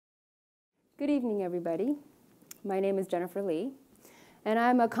Good evening, everybody. My name is Jennifer Lee, and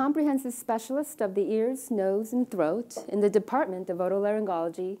I'm a comprehensive specialist of the ears, nose, and throat in the Department of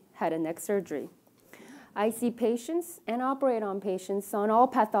Otolaryngology, Head and Neck Surgery. I see patients and operate on patients on all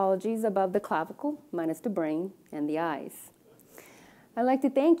pathologies above the clavicle, minus the brain and the eyes. I'd like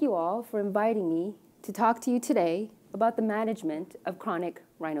to thank you all for inviting me to talk to you today about the management of chronic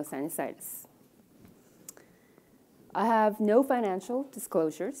rhinosinusitis. I have no financial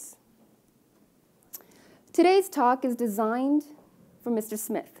disclosures. Today's talk is designed for Mr.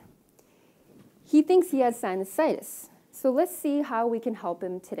 Smith. He thinks he has sinusitis, so let's see how we can help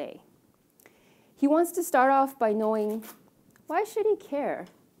him today. He wants to start off by knowing, why should he care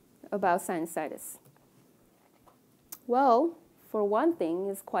about sinusitis? Well, for one thing,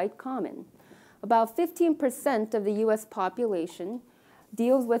 it's quite common. About 15% of the US population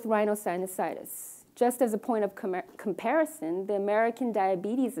deals with rhinosinusitis. Just as a point of comparison, the American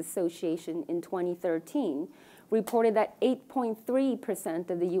Diabetes Association in 2013 reported that 8.3%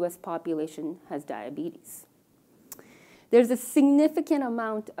 of the US population has diabetes. There's a significant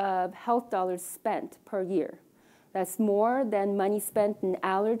amount of health dollars spent per year. That's more than money spent in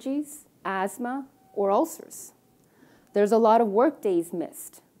allergies, asthma, or ulcers. There's a lot of work days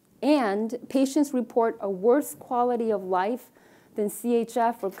missed, and patients report a worse quality of life than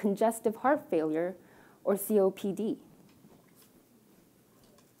CHF or congestive heart failure or COPD.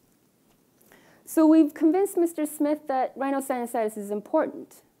 So we've convinced Mr. Smith that rhinosinusitis is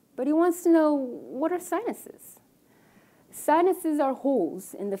important, but he wants to know, what are sinuses? Sinuses are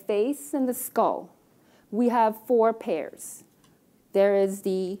holes in the face and the skull. We have 4 pairs. There is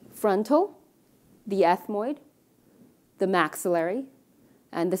the frontal, the ethmoid, the maxillary,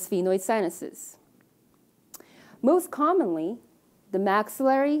 and the sphenoid sinuses. Most commonly, the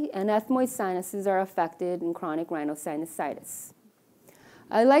maxillary and ethmoid sinuses are affected in chronic rhinosinusitis.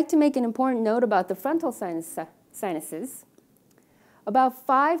 I'd like to make an important note about the frontal sinuses. About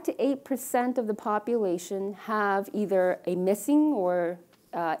 5 to 8% of the population have either a missing or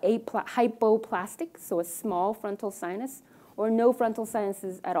hypoplastic, so a small frontal sinus, or no frontal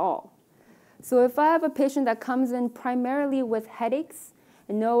sinuses at all. So if I have a patient that comes in primarily with headaches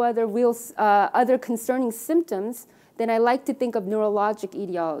and no other other concerning symptoms, then I like to think of neurologic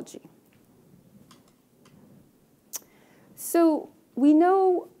etiology. So we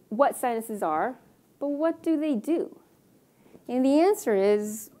know what sinuses are, but what do they do? And the answer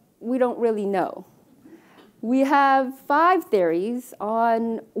is, we don't really know. We have 5 theories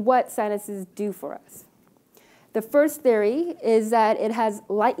on what sinuses do for us. The first theory is that it has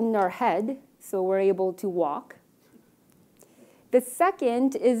lightened our head, so we're able to walk. The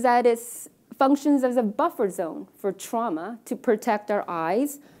second is that it functions as a buffer zone for trauma to protect our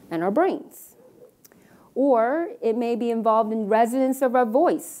eyes and our brains. Or it may be involved in resonance of our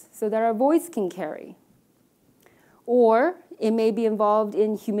voice so that our voice can carry. Or it may be involved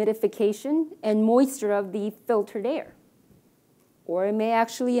in humidification and moisture of the filtered air. Or it may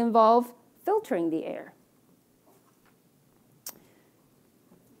actually involve filtering the air.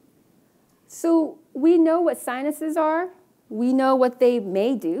 So we know what sinuses are. We know what they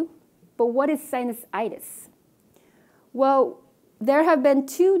may do. But what is sinusitis? Well, there have been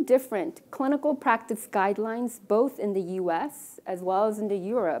 2 different clinical practice guidelines, both in the US as well as in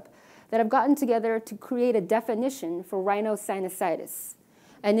Europe, that have gotten together to create a definition for rhinosinusitis.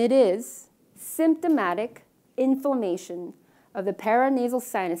 And it is symptomatic inflammation of the paranasal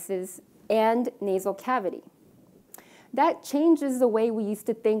sinuses and nasal cavity. That changes the way we used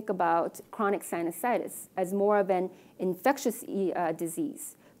to think about chronic sinusitis as more of an infectious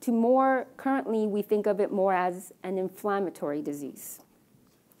disease, to more, currently we think of it more as an inflammatory disease.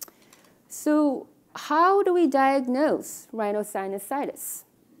 So how do we diagnose rhinosinusitis?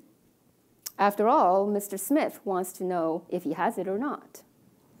 After all, Mr. Smith wants to know if he has it or not.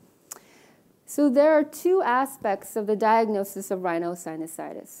 So there are 2 aspects of the diagnosis of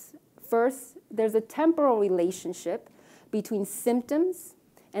rhinosinusitis. First, there's a temporal relationship between symptoms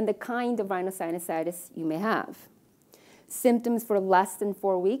and the kind of rhinosinusitis you may have. Symptoms for less than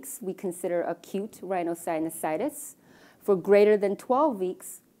 4 weeks, we consider acute rhinosinusitis. For greater than 12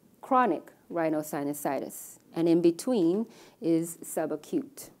 weeks, chronic rhinosinusitis. And in between is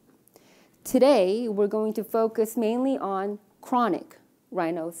subacute. Today, we're going to focus mainly on chronic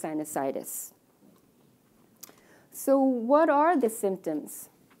rhinosinusitis. So what are the symptoms?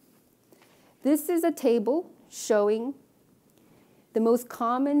 This is a table showing the most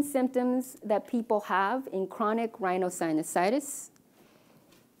common symptoms that people have in chronic rhinosinusitis.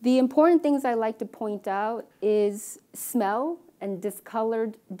 The important things I like to point out is smell and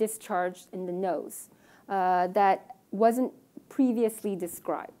discolored discharge in the nose that wasn't previously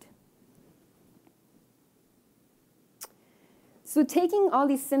described. So taking all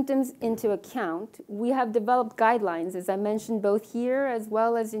these symptoms into account, we have developed guidelines, as I mentioned, both here as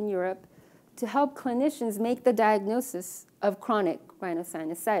well as in Europe, to help clinicians make the diagnosis of chronic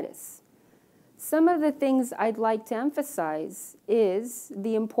rhinosinusitis. Some of the things I'd like to emphasize is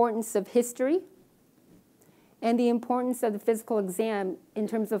the importance of history and the importance of the physical exam in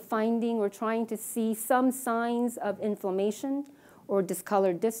terms of finding or trying to see some signs of inflammation or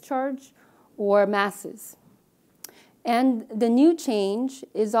discolored discharge or masses. And the new change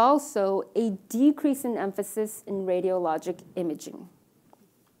is also a decrease in emphasis in radiologic imaging.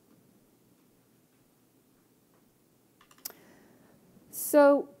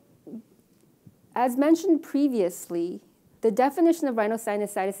 So, as mentioned previously, the definition of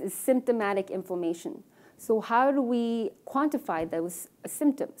rhinosinusitis is symptomatic inflammation. So how do we quantify those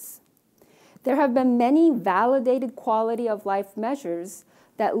symptoms? There have been many validated quality of life measures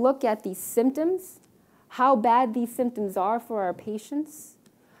that look at these symptoms, how bad these symptoms are for our patients,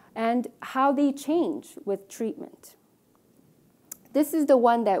 and how they change with treatment. This is the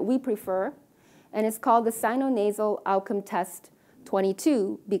one that we prefer, and it's called the Sinonasal Outcome Test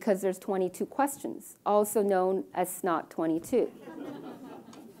 22 because there's 22 questions, also known as SNOT 22.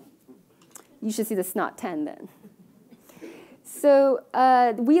 You should see the SNOT 10 then. So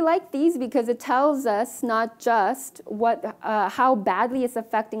we like these because it tells us not just how badly it's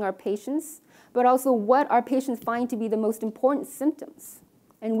affecting our patients, but also what our patients find to be the most important symptoms.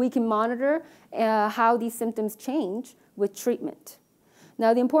 And we can monitor how these symptoms change with treatment.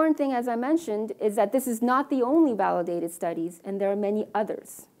 Now, the important thing, as I mentioned, is that this is not the only validated studies, and there are many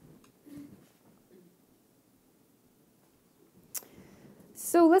others.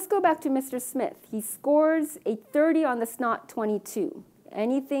 So let's go back to Mr. Smith. He scores a 30 on the SNOT 22.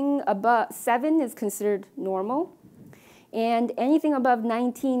 Anything above 7 is considered normal, and anything above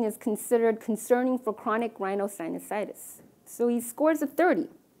 19 is considered concerning for chronic rhinosinusitis. So he scores a 30.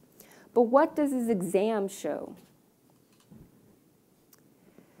 But what does his exam show?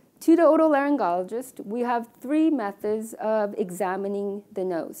 To the otolaryngologist, we have 3 methods of examining the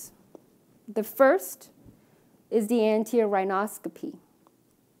nose. The first is the anterior rhinoscopy.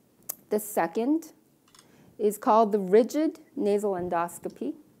 The second is called the rigid nasal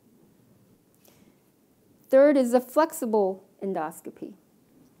endoscopy. Third is the flexible endoscopy.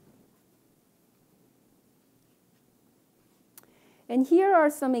 And here are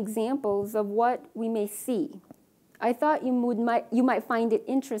some examples of what we may see. I thought you might find it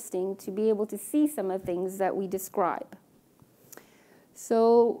interesting to be able to see some of the things that we describe.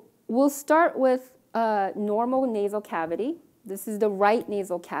 So we'll start with normal nasal cavity. This is the right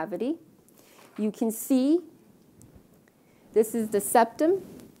nasal cavity. You can see this is the septum.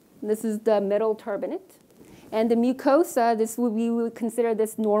 This is the middle turbinate. And the mucosa, we would consider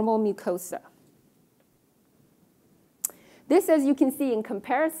this normal mucosa. This, as you can see in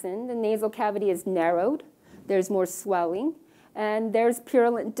comparison, the nasal cavity is narrowed. There's more swelling, and there's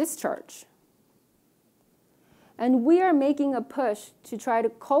purulent discharge. And we are making a push to try to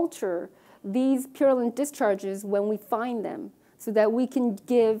culture these purulent discharges when we find them so that we can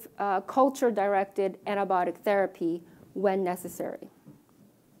give culture-directed antibiotic therapy when necessary.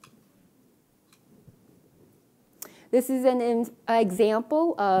 This is an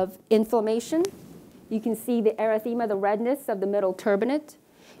example of inflammation. You can see the erythema, the redness of the middle turbinate.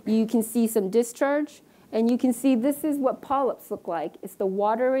 You can see some discharge. And you can see this is what polyps look like. It's the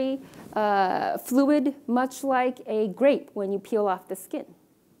watery fluid, much like a grape when you peel off the skin.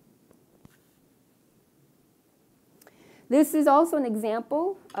 This is also an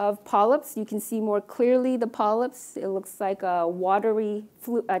example of polyps. You can see more clearly the polyps. It looks like a watery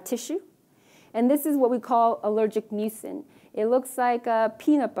tissue. And this is what we call allergic mucin. It looks like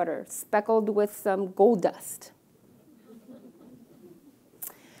peanut butter speckled with some gold dust.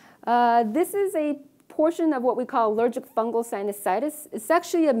 This is a portion of what we call allergic fungal sinusitis. It's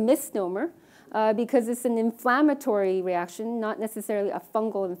actually a misnomer because it's an inflammatory reaction, not necessarily a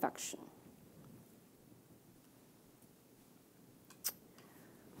fungal infection.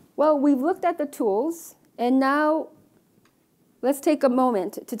 Well, we've looked at the tools, and now let's take a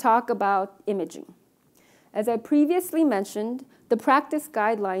moment to talk about imaging. As I previously mentioned, the practice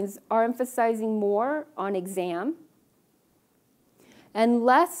guidelines are emphasizing more on exam and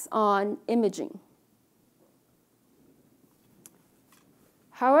less on imaging.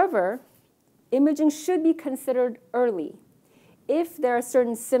 However, imaging should be considered early if there are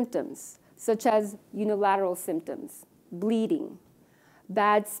certain symptoms, such as unilateral symptoms, bleeding,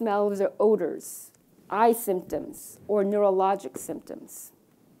 bad smells or odors, eye symptoms, or neurologic symptoms.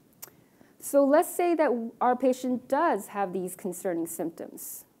 So let's say that our patient does have these concerning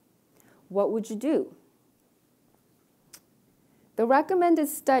symptoms. What would you do? The recommended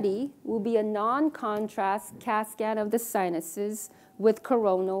study will be a non-contrast CAT scan of the sinuses with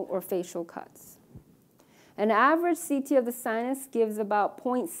coronal or facial cuts. An average CT of the sinus gives about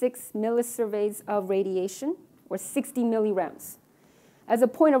 0.6 millisurveys of radiation, or 60 millirems. As a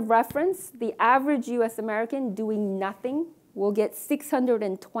point of reference, the average US American doing nothing will get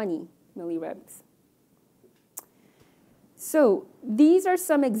 620 millirems. So these are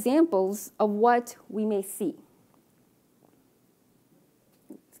some examples of what we may see.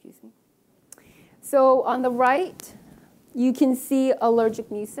 Excuse me. So on the right, you can see allergic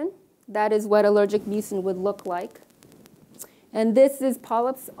mucin. That is what allergic mucin would look like. And this is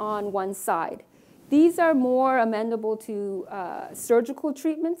polyps on one side. These are more amenable to surgical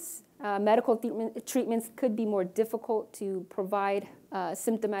treatments. Medical treatments could be more difficult to provide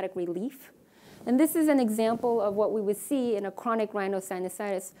symptomatic relief. And this is an example of what we would see in a chronic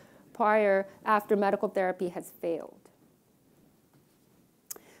rhinosinusitis after medical therapy has failed.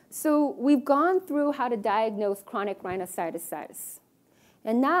 So we've gone through how to diagnose chronic rhinosinusitis.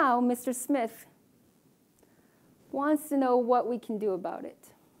 And now Mr. Smith wants to know what we can do about it.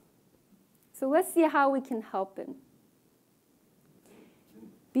 So let's see how we can help him.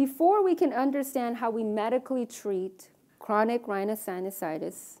 Before we can understand how we medically treat chronic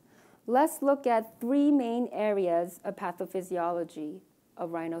rhinosinusitis, let's look at three main areas of pathophysiology of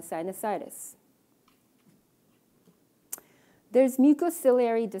rhinosinusitis. There's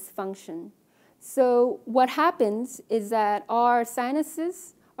mucociliary dysfunction. So what happens is that our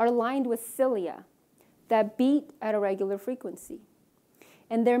sinuses are lined with cilia that beat at a regular frequency.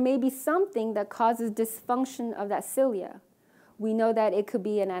 And there may be something that causes dysfunction of that cilia. We know that it could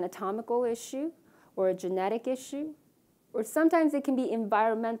be an anatomical issue or a genetic issue, or sometimes it can be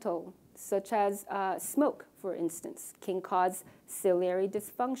environmental, such as smoke, for instance, can cause ciliary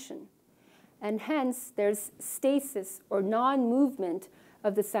dysfunction. And hence, there's stasis or non-movement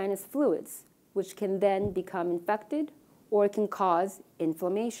of the sinus fluids, which can then become infected or it can cause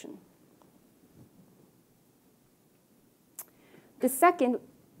inflammation. The second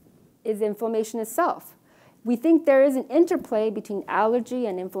is inflammation itself. We think there is an interplay between allergy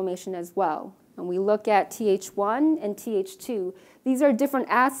and inflammation as well. And we look at Th1 and Th2. These are different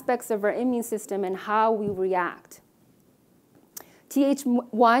aspects of our immune system and how we react.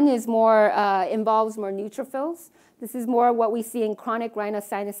 Th1 is involves more neutrophils. This is more what we see in chronic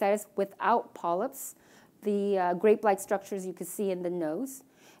rhinosinusitis without polyps, the grape-like structures you can see in the nose.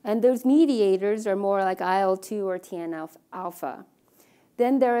 And those mediators are more like IL-2 or TNF-alpha.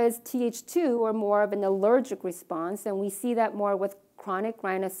 Then there is Th2, or more of an allergic response, and we see that more with chronic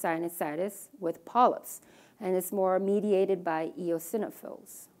rhinosinusitis with polyps, and it's more mediated by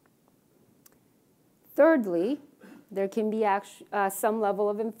eosinophils. Thirdly, there can be some level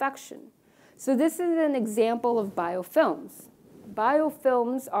of infection. So this is an example of biofilms.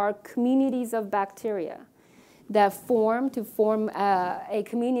 Biofilms are communities of bacteria that form a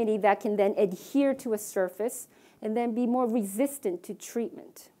community that can then adhere to a surface and then be more resistant to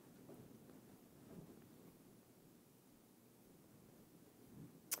treatment.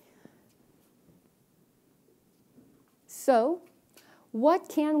 So what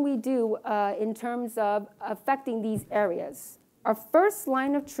can we do in terms of affecting these areas? Our first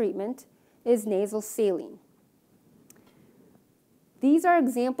line of treatment is nasal saline. These are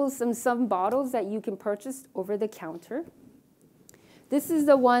examples of some bottles that you can purchase over the counter. This is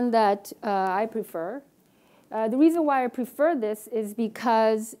the one that I prefer. The reason why I prefer this is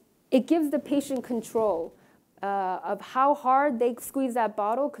because it gives the patient control of how hard they squeeze that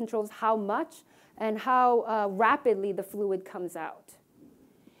bottle, controls how much, and how rapidly the fluid comes out.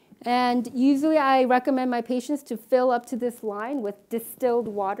 And usually I recommend my patients to fill up to this line with distilled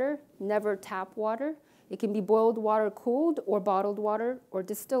water, never tap water. It can be boiled water cooled, or bottled water, or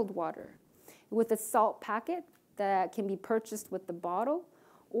distilled water. With a salt packet that can be purchased with the bottle,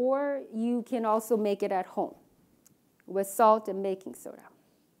 or you can also make it at home with salt and baking soda.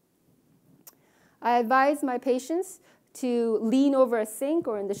 I advise my patients to lean over a sink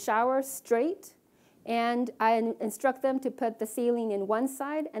or in the shower straight, and I instruct them to put the saline in one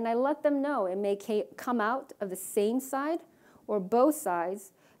side, and I let them know it may come out of the same side or both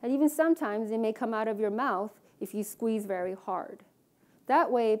sides, and even sometimes it may come out of your mouth if you squeeze very hard.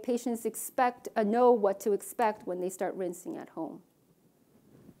 That way, patients know what to expect when they start rinsing at home.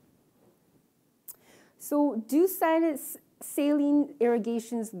 So do sinus saline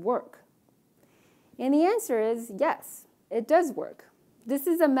irrigations work? And the answer is yes, it does work. This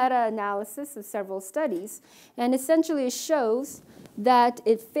is a meta-analysis of several studies, and essentially it shows that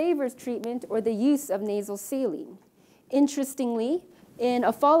it favors treatment or the use of nasal saline. Interestingly, in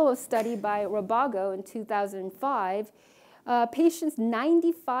a follow-up study by Rabago in 2005, patients,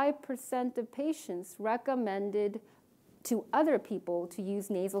 95% of patients recommended to other people to use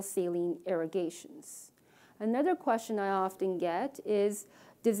nasal saline irrigations. Another question I often get is,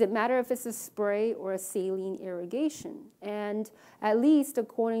 does it matter if it's a spray or a saline irrigation? And at least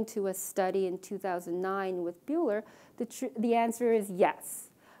according to a study in 2009 with Bueller, the answer is yes.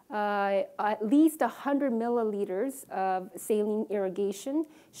 At least 100 milliliters of saline irrigation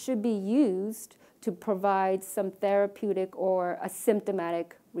should be used to provide some therapeutic or a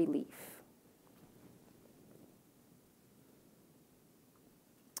symptomatic relief.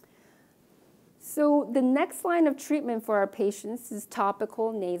 So the next line of treatment for our patients is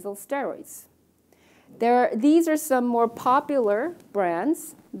topical nasal steroids. These are some more popular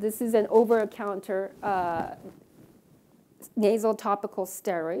brands. This is an over-the-counter nasal topical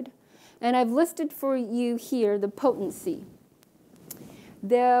steroid. And I've listed for you here the potency.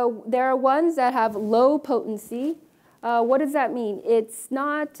 There are ones that have low potency. What does that mean?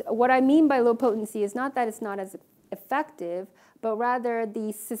 What I mean by low potency is not that it's not as effective, but rather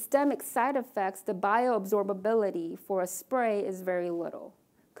the systemic side effects, the bioabsorbability for a spray is very little,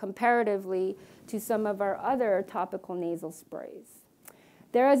 comparatively to some of our other topical nasal sprays.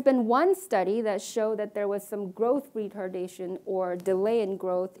 There has been one study that showed that there was some growth retardation or delay in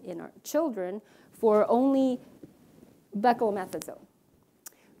growth in our children for only beclomethasone.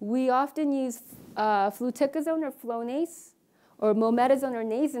 We often use fluticasone or Flonase or mometasone or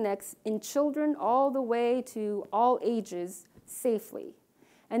Nasonex in children all the way to all ages safely.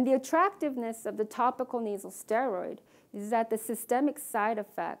 And the attractiveness of the topical nasal steroid is that the systemic side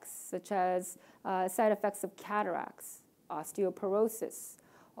effects, such as side effects of cataracts, osteoporosis,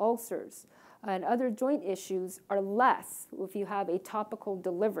 ulcers, and other joint issues are less if you have a topical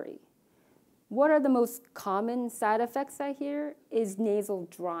delivery. What are the most common side effects I hear is nasal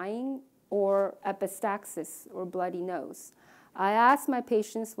drying or epistaxis or bloody nose. I ask my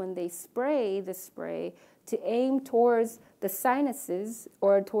patients when they spray the spray to aim towards the sinuses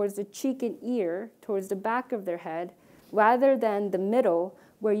or towards the cheek and ear, towards the back of their head, rather than the middle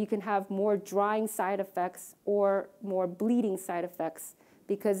where you can have more drying side effects or more bleeding side effects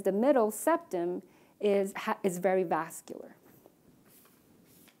because the middle septum is very vascular.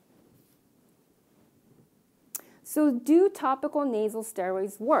 So do topical nasal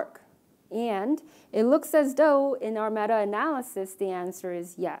steroids work? And it looks as though in our meta-analysis the answer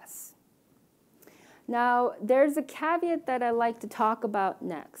is yes. Now, there's a caveat that I'd like to talk about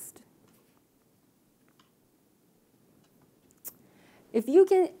next.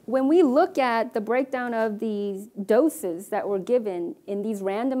 When we look at the breakdown of these doses that were given in these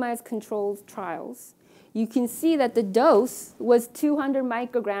randomized controlled trials, you can see that the dose was 200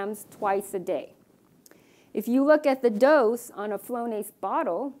 micrograms twice a day. If you look at the dose on a Flonase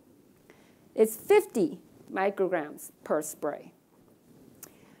bottle, it's 50 micrograms per spray.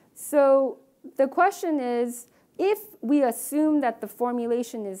 So the question is, if we assume that the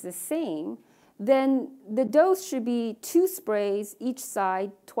formulation is the same, then the dose should be 2 sprays each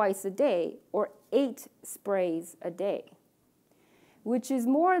side twice a day, or 8 sprays a day, which is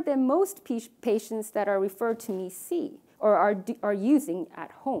more than most patients that are referred to me see or are using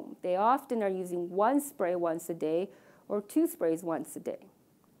at home. They often are using 1 spray once a day or 2 sprays once a day.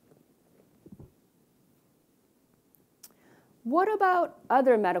 What about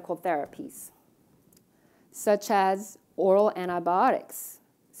other medical therapies, such as oral antibiotics?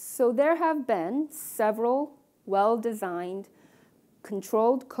 So there have been several well-designed,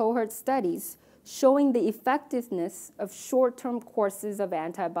 controlled cohort studies showing the effectiveness of short-term courses of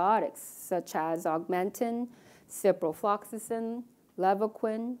antibiotics, such as Augmentin, ciprofloxacin,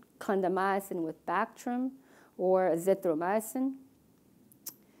 Levaquin, clindamycin with Bactrim, or azithromycin.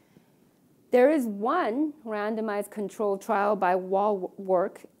 There is one randomized controlled trial by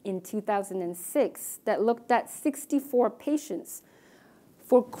Walwork in 2006 that looked at 64 patients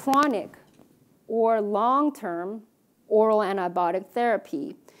for chronic or long-term oral antibiotic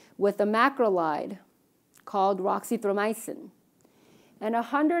therapy with a macrolide called roxithromycin. And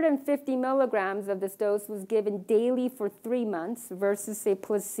 150 milligrams of this dose was given daily for 3 months versus a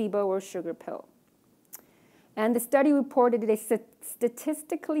placebo or sugar pill. And the study reported a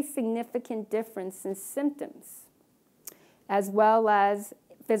statistically significant difference in symptoms, as well as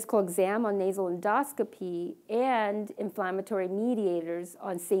physical exam on nasal endoscopy and inflammatory mediators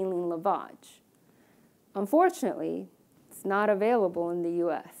on saline lavage. Unfortunately, it's not available in the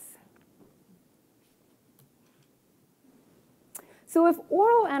US. So if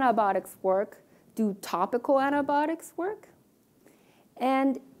oral antibiotics work, do topical antibiotics work?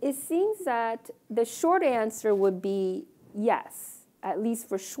 And it seems that the short answer would be yes, at least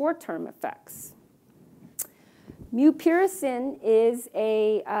for short-term effects. Mupirocin is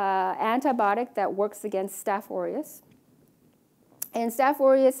a antibiotic that works against Staph aureus. And Staph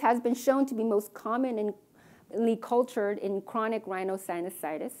aureus has been shown to be most commonly cultured in chronic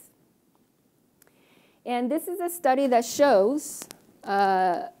rhinosinusitis. And this is a study that shows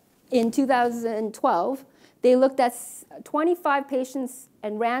in 2012, they looked at 25 patients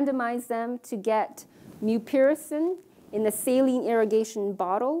and randomized them to get mupirocin in the saline irrigation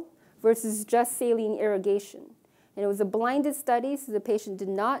bottle versus just saline irrigation. And it was a blinded study, so the patient did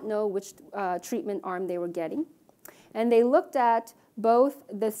not know which treatment arm they were getting. And they looked at both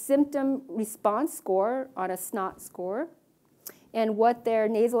the symptom response score on a SNOT score and what their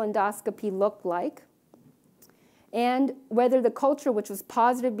nasal endoscopy looked like, and whether the culture, which was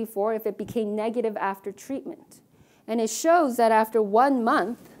positive before, if it became negative after treatment. And it shows that after 1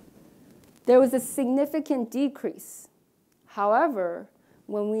 month, there was a significant decrease. However,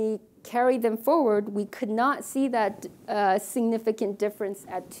 when we carried them forward, we could not see that significant difference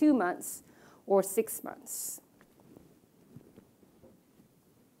at 2 months or 6 months.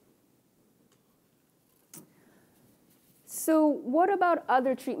 So what about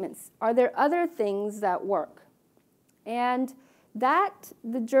other treatments? Are there other things that work? And that,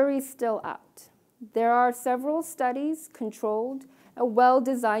 the jury's still out. There are several studies, controlled,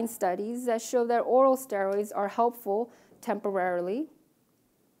 well-designed studies that show that oral steroids are helpful temporarily.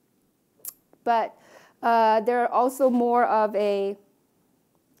 But they're also more of a,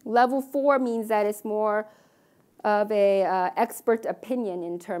 level 4 means that it's more of a expert opinion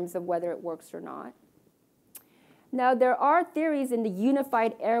in terms of whether it works or not. Now, there are theories in the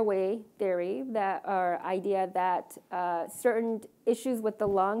unified airway theory that are idea that certain issues with the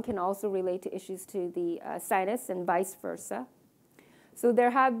lung can also relate to issues to the sinus and vice versa. So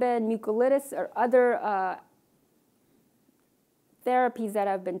there have been mucolytics or other therapies that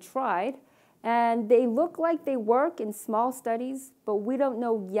have been tried, and they look like they work in small studies, but we don't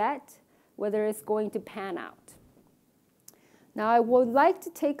know yet whether it's going to pan out. Now, I would like to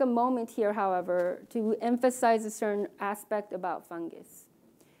take a moment here, however, to emphasize a certain aspect about fungus.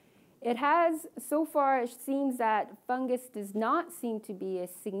 It has, so far, it seems that fungus does not seem to be a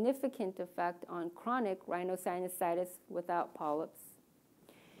significant effect on chronic rhinosinusitis without polyps.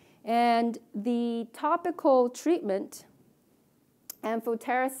 And the topical treatment,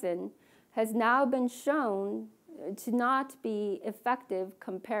 amphotericin, has now been shown to not be effective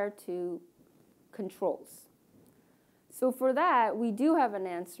compared to controls. So for that, we do have an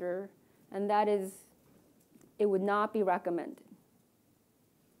answer, and that is it would not be recommended.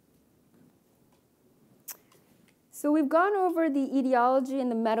 So we've gone over the etiology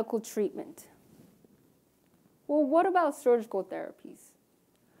and the medical treatment. Well, what about surgical therapies?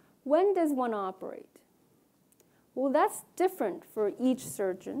 When does one operate? Well, that's different for each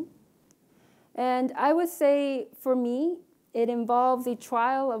surgeon. And I would say, for me, it involves a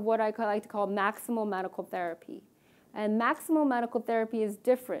trial of what I like to call maximal medical therapy. And maximal medical therapy is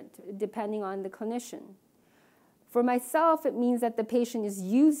different depending on the clinician. For myself, it means that the patient is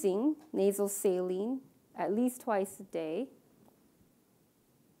using nasal saline at least twice a day.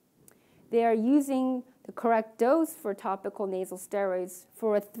 They are using the correct dose for topical nasal steroids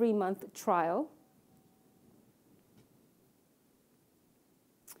for a 3-month trial.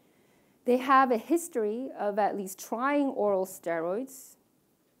 They have a history of at least trying oral steroids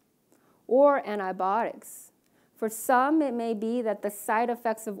or antibiotics. For some, it may be that the side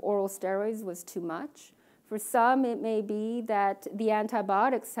effects of oral steroids was too much. For some, it may be that the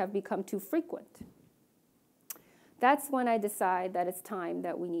antibiotics have become too frequent. That's when I decide that it's time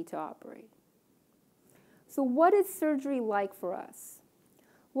that we need to operate. So what is surgery like for us?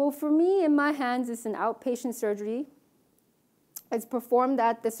 Well, for me, in my hands, it's an outpatient surgery. It's performed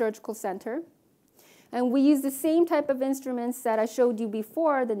at the surgical center. And we use the same type of instruments that I showed you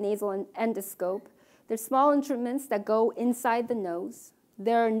before, the nasal endoscope. They're small instruments that go inside the nose.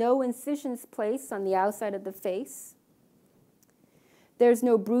 There are no incisions placed on the outside of the face. There's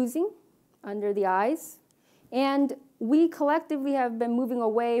no bruising under the eyes. And we collectively have been moving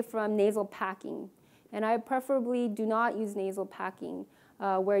away from nasal packing. And I preferably do not use nasal packing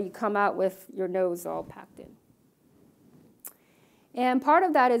where you come out with your nose all packed in. And part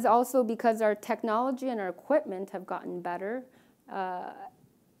of that is also because our technology and our equipment have gotten better.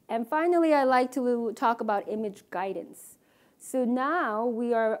 And finally, I like to talk about image guidance. So now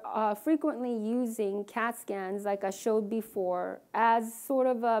we are frequently using CAT scans, like I showed before, as sort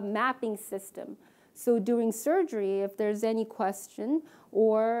of a mapping system. So during surgery, if there's any question,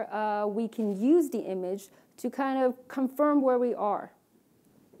 or we can use the image to kind of confirm where we are.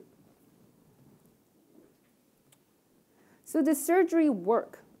 So does surgery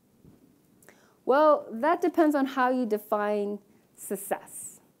work? Well, that depends on how you define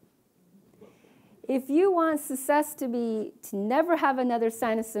success. If you want success to be to never have another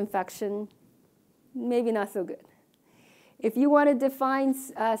sinus infection, maybe not so good. If you want to define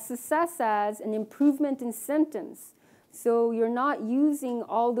success as an improvement in symptoms, so you're not using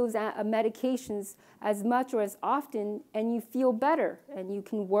all those medications as much or as often, and you feel better, and you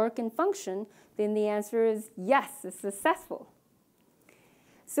can work and function, then the answer is yes, it's successful.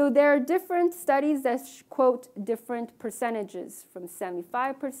 So there are different studies that quote different percentages, from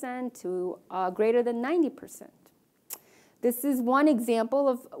 75% to greater than 90%. This is one example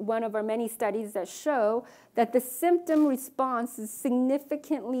of one of our many studies that show that the symptom response is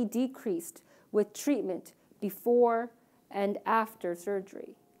significantly decreased with treatment before and after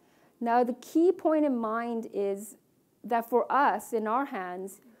surgery. Now, the key point in mind is that for us, in our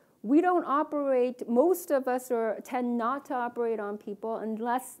hands, we don't operate, most of us tend not to operate on people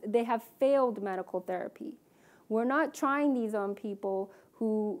unless they have failed medical therapy. We're not trying these on people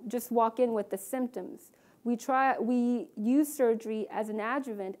who just walk in with the symptoms. We use surgery as an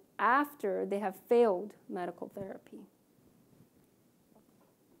adjuvant after they have failed medical therapy.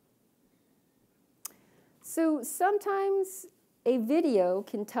 So sometimes a video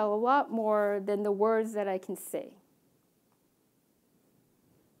can tell a lot more than the words that I can say.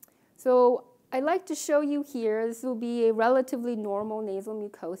 So I'd like to show you here, this will be a relatively normal nasal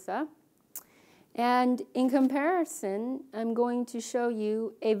mucosa. And in comparison, I'm going to show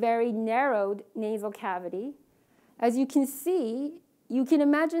you a very narrowed nasal cavity. As you can see, you can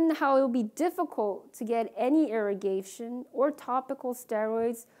imagine how it will be difficult to get any irrigation or topical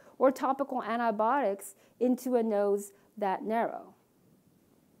steroids or topical antibiotics into a nose that narrow.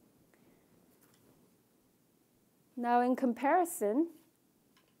 Now, in comparison,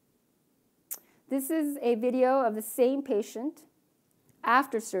 this is a video of the same patient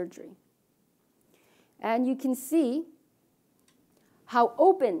after surgery. And you can see how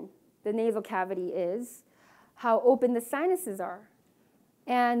open the nasal cavity is, how open the sinuses are.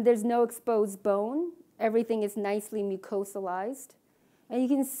 And there's no exposed bone. Everything is nicely mucosalized. And you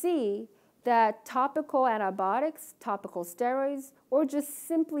can see that topical antibiotics, topical steroids, or just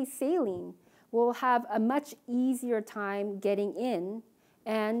simply saline will have a much easier time getting in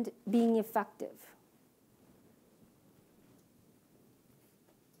and being effective.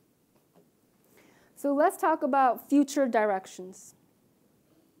 So let's talk about future directions.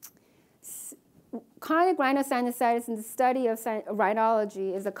 Chronic rhinosinusitis and the study of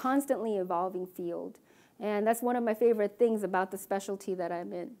rhinology is a constantly evolving field. And that's one of my favorite things about the specialty that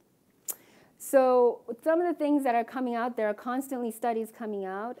I'm in. So some of the things that are coming out, there are constantly studies coming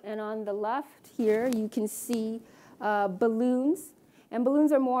out. And on the left here, you can see balloons. And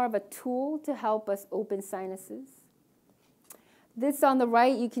balloons are more of a tool to help us open sinuses. This on the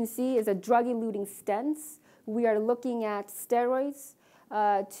right, you can see, is a drug-eluting stents. We are looking at steroids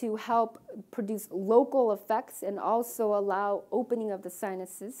to help produce local effects and also allow opening of the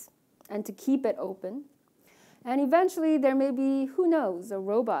sinuses and to keep it open. And eventually, there may be, who knows, a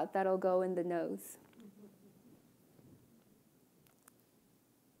robot that'll go in the nose.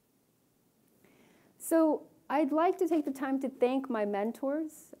 So I'd like to take the time to thank my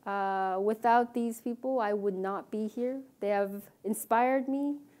mentors. Without these people, I would not be here. They have inspired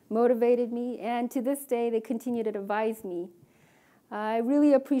me, motivated me, and to this day, they continue to advise me. I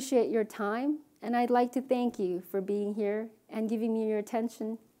really appreciate your time, and I'd like to thank you for being here and giving me your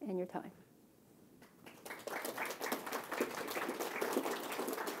attention and your time.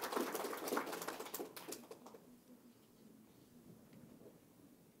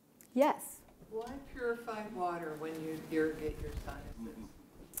 Yes? Why purified water when you irrigate your sinuses?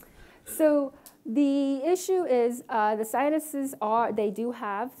 So the issue is the sinuses they do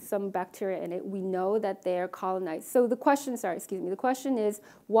have some bacteria in it. We know that they are colonized. So the question, the question is,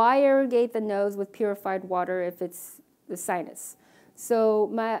 why irrigate the nose with purified water if it's the sinus? So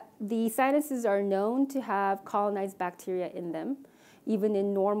the sinuses are known to have colonized bacteria in them, even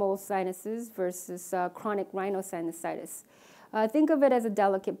in normal sinuses versus chronic rhinosinusitis. Think of it as a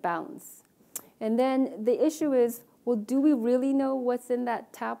delicate balance. And then the issue is, well, do we really know what's in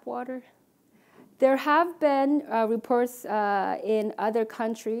that tap water? There have been reports in other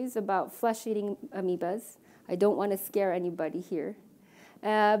countries about flesh-eating amoebas. I don't want to scare anybody here.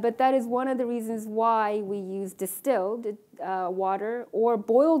 But that is one of the reasons why we use distilled water or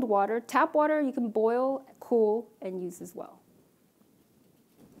boiled water. Tap water you can boil, cool, and use as well.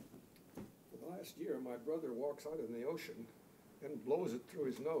 Last year, my brother walks out in the ocean and blows it through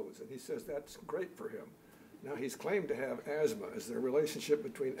his nose, and he says that's great for him. Now, he's claimed to have asthma. Is there a relationship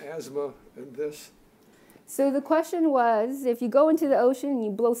between asthma and this? So the question was, if you go into the ocean and you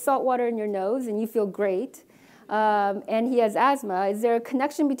blow salt water in your nose and you feel great, and he has asthma, is there a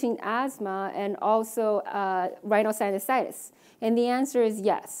connection between asthma and also rhinosinusitis? And the answer is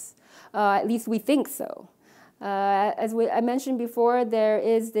yes. At least we think so. As I mentioned before, there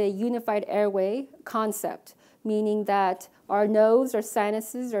is the unified airway concept, meaning that our nose, our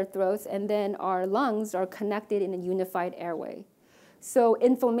sinuses, our throats, and then our lungs are connected in a unified airway. So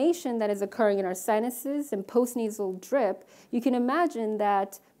inflammation that is occurring in our sinuses and postnasal drip, you can imagine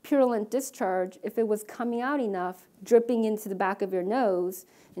that purulent discharge, if it was coming out enough, dripping into the back of your nose,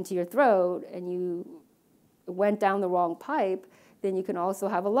 into your throat, and you went down the wrong pipe, then you can also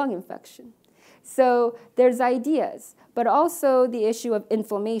have a lung infection. So there's ideas, but also the issue of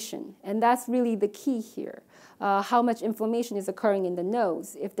inflammation, and that's really the key here. How much inflammation is occurring in the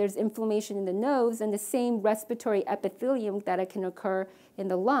nose. If there's inflammation in the nose and the same respiratory epithelium that can occur in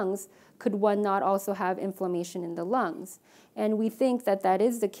the lungs, could one not also have inflammation in the lungs? And we think that that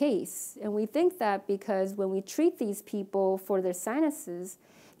is the case. And we think that because when we treat these people for their sinuses,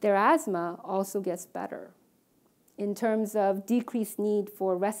 their asthma also gets better in terms of decreased need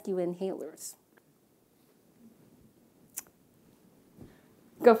for rescue inhalers.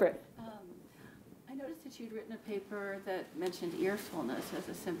 Go for it. I noticed that you'd written a paper that mentioned ear fullness as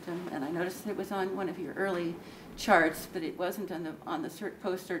a symptom, and I noticed it was on one of your early charts, but it wasn't on the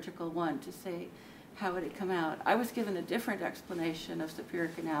post-surgical one to say how it had come out. I was given a different explanation of superior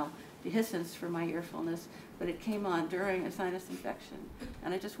canal dehiscence for my ear fullness, but it came on during a sinus infection,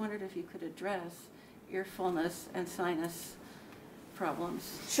 and I just wondered if you could address ear fullness and sinus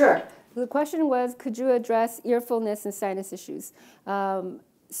problems. Sure. The question was, could you address ear fullness and sinus issues?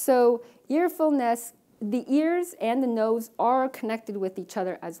 So ear fullness, the ears and the nose are connected with each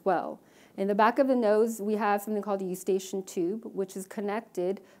other as well. In the back of the nose, we have something called a eustachian tube, which is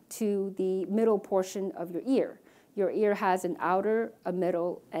connected to the middle portion of your ear. Your ear has an outer, a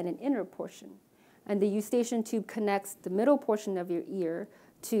middle, and an inner portion. And the eustachian tube connects the middle portion of your ear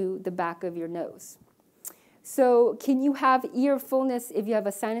to the back of your nose. So can you have ear fullness if you have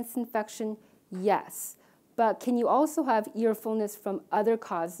a sinus infection? Yes. But can you also have ear fullness from other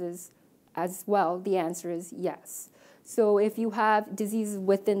causes as well? The answer is yes. So if you have diseases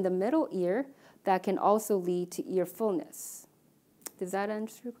within the middle ear, that can also lead to ear fullness. Does that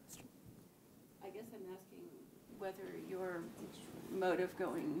answer your question? I guess I'm asking whether your mode of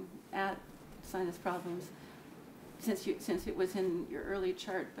going at sinus problems, since it was in your early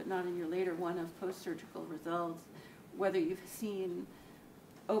chart but not in your later one of post-surgical results, whether you've seen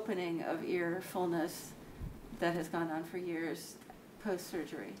opening of ear fullness that has gone on for years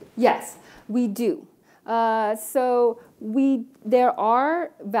post-surgery. Yes, we do. There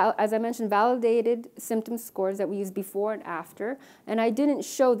are, as I mentioned, validated symptom scores that we use before and after, and I didn't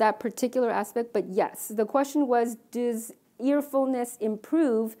show that particular aspect, but yes. The question was, does ear fullness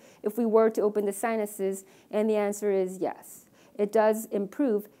improve if we were to open the sinuses? And the answer is yes. It does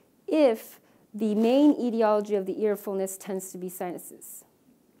improve if the main etiology of the ear fullness tends to be sinuses.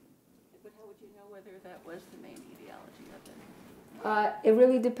 But how would you know whether that was the main etiology of it? It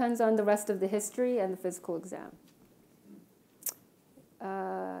really depends on the rest of the history and the physical exam.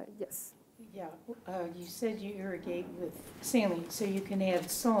 Yes. Yeah, you said you irrigate with saline, so you can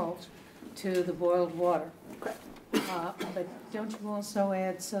add salt to the boiled water. Correct. But don't you also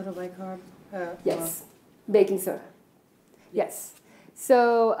add soda bicarb? Yes, baking soda. Yes.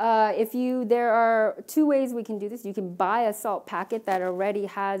 So there are two ways we can do this. You can buy a salt packet that already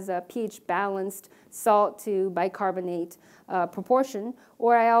has a pH-balanced salt to bicarbonate proportion,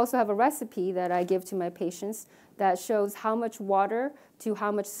 or I also have a recipe that I give to my patients that shows how much water to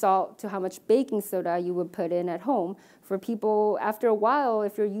how much salt to how much baking soda you would put in at home. For people, after a while,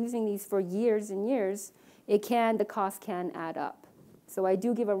 if you're using these for years and years, the cost can add up. So I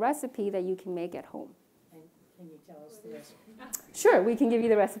do give a recipe that you can make at home. And can you tell us the recipe? Sure, we can give you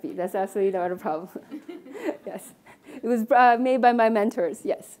the recipe. That's absolutely not a problem. Yes. It was made by my mentors,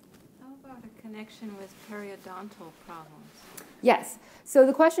 yes. How about a connection with periodontal problems? Yes. So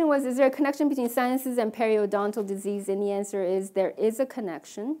the question was, is there a connection between sinuses and periodontal disease? And the answer is there is a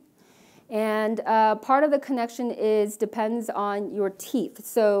connection. And part of the connection depends on your teeth.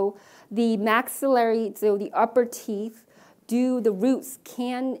 So the maxillary, so the upper teeth, the roots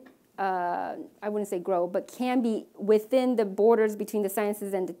can, I wouldn't say grow, but can be within the borders between the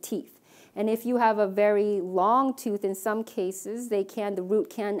sinuses and the teeth. And if you have a very long tooth, in some cases, the root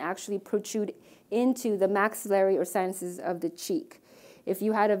can actually protrude into the maxillary or sinuses of the cheek. If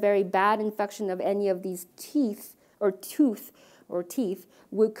you had a very bad infection of any of these teeth, could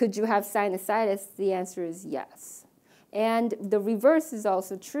you have sinusitis? The answer is yes. And the reverse is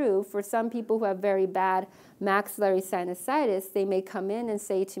also true. For some people who have very bad maxillary sinusitis, they may come in and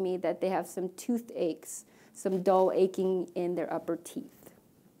say to me that they have some toothaches, some dull aching in their upper teeth.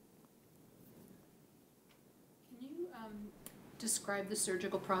 Can you describe the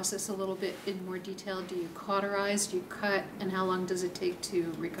surgical process a little bit in more detail? Do you cauterize, do you cut, and how long does it take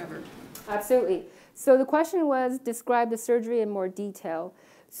to recover? Absolutely. So the question was, describe the surgery in more detail.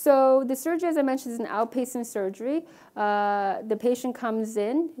 So the surgery, as I mentioned, is an outpatient surgery. The patient comes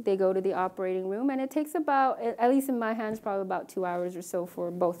in, they go to the operating room, and it takes about, at least in my hands, probably about 2 hours or so for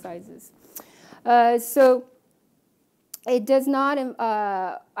both sizes. So it does not,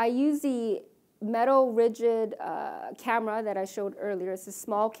 I use the metal rigid camera that I showed earlier. It's a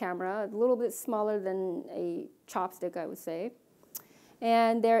small camera, a little bit smaller than a chopstick, I would say.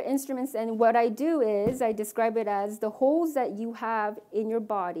 And there are instruments, and what I do is I describe it as the holes that you have in your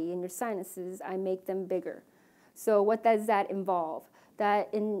body, in your sinuses, I make them bigger. So what does that involve?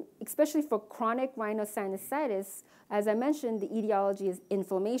 That especially for chronic rhinosinusitis, as I mentioned, the etiology is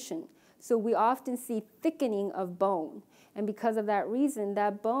inflammation. So we often see thickening of bone. And because of that reason,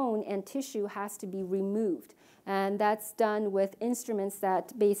 that bone and tissue has to be removed. And that's done with instruments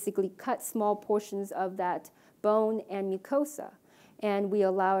that basically cut small portions of that bone and mucosa. And we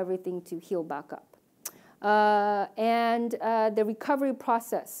allow everything to heal back up. The recovery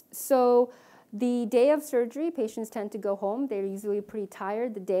process. So the day of surgery, patients tend to go home. They're usually pretty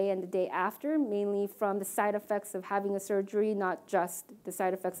tired the day and the day after, mainly from the side effects of having a surgery, not just the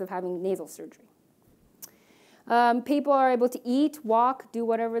side effects of having nasal surgery. People are able to eat, walk, do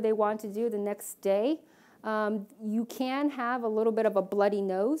whatever they want to do the next day. You can have a little bit of a bloody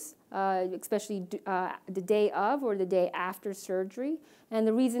nose, especially the day of or the day after surgery. And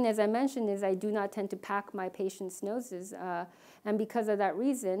the reason, as I mentioned, is I do not tend to pack my patients' noses. And because of that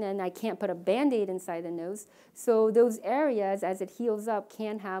reason, and I can't put a Band-Aid inside the nose, so those areas, as it heals up,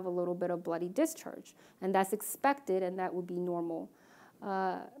 can have a little bit of bloody discharge. And that's expected, and that would be normal.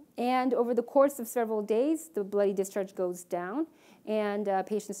 And over the course of several days, the bloody discharge goes down, and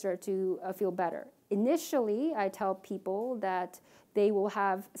patients start to feel better. Initially, I tell people that they will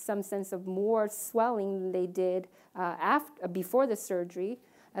have some sense of more swelling than they did before the surgery,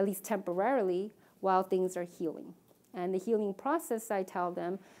 at least temporarily, while things are healing. And the healing process, I tell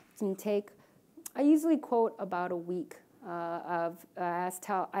them, can take, I usually quote about a week. I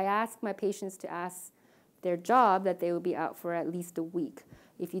ask my patients to ask their job that they will be out for at least a week.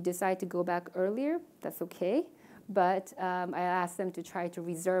 If you decide to go back earlier, that's okay. But I ask them to try to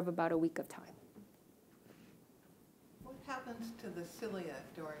reserve about a week of time. What happens to the cilia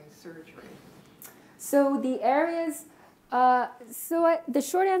during surgery? So the areas, the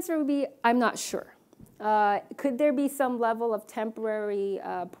short answer would be, I'm not sure. Could there be some level of temporary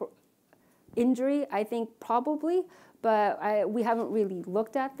injury? I think probably, but we haven't really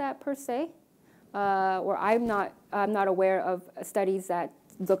looked at that per se. Or I'm not aware of studies that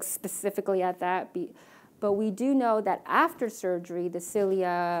look specifically at that. But we do know that after surgery, the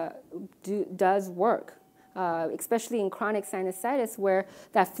cilia does work, especially in chronic sinusitis where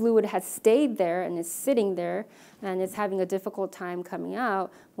that fluid has stayed there and is sitting there and is having a difficult time coming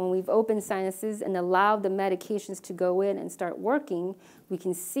out. When we've opened sinuses and allowed the medications to go in and start working, we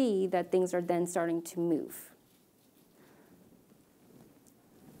can see that things are then starting to move.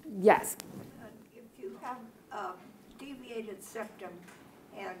 Yes? If you have a deviated septum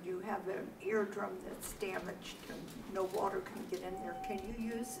and you have an eardrum that's damaged and no water can get in there, can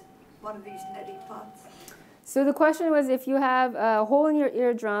you use one of these neti pots? So the question was, if you have a hole in your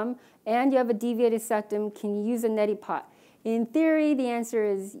eardrum and you have a deviated septum, can you use a neti pot? In theory, the answer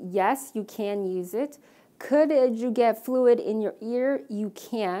is yes, you can use it. Could you get fluid in your ear? You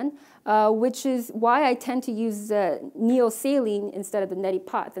can, which is why I tend to use neosaline instead of the neti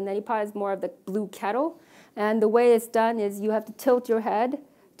pot. The neti pot is more of the blue kettle, and the way it's done is you have to tilt your head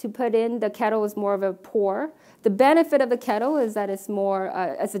to put in. The kettle is more of a pour. The benefit of the kettle is that it's more,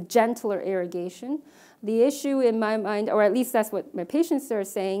 it's a gentler irrigation. The issue in my mind, or at least that's what my patients are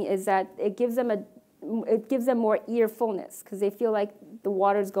saying, is that it gives them more ear fullness because they feel like the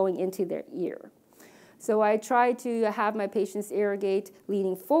water is going into their ear. So I try to have my patients irrigate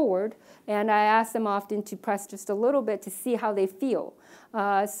leaning forward, and I ask them often to press just a little bit to see how they feel.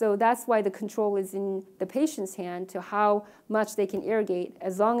 So that's why the control is in the patient's hand to how much they can irrigate.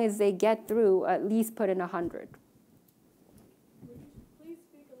 As long as they get through, at least put in 100. Would you please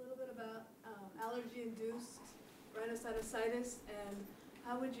speak a little bit about allergy-induced rhinosinusitis, and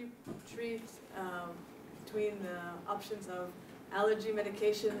how would you treat between the options of allergy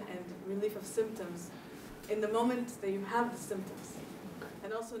medication and relief of symptoms in the moment that you have the symptoms,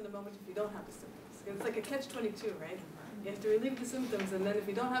 and also in the moment if you don't have the symptoms? It's like a catch-22, right? You have to relieve the symptoms, and then if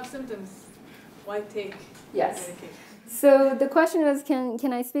you don't have symptoms, why take Yes. medication? So the question was,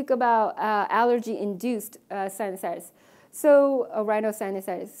 can I speak about allergy-induced sinusitis? So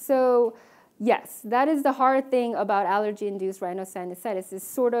rhinosinusitis. So yes, that is the hard thing about allergy-induced rhinosinusitis. It's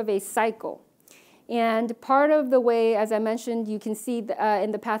sort of a cycle. And part of the way, as I mentioned, you can see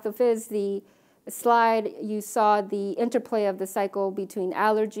in the pathophys, the slide, you saw the interplay of the cycle between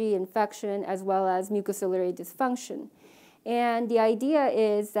allergy, infection, as well as mucociliary dysfunction. And the idea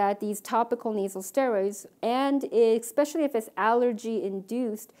is that these topical nasal steroids, and especially if it's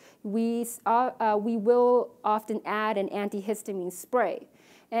allergy-induced, we will often add an antihistamine spray.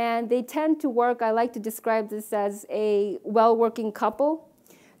 And they tend to work, I like to describe this as a well-working couple.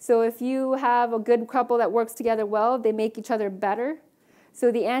 So if you have a good couple that works together well, they make each other better.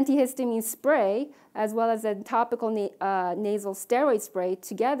 So the antihistamine spray, as well as a topical nasal steroid spray,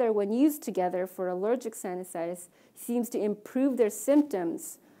 together, when used together for allergic sinusitis, seems to improve their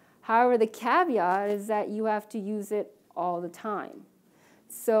symptoms. However, the caveat is that you have to use it all the time.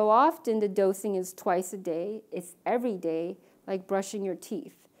 So often the dosing is twice a day. It's every day, like brushing your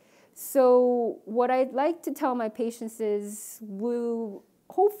teeth. So what I'd like to tell my patients is,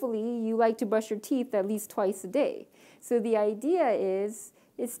 hopefully you like to brush your teeth at least twice a day. So the idea is,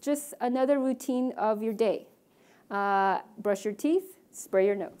 it's just another routine of your day. Brush your teeth, spray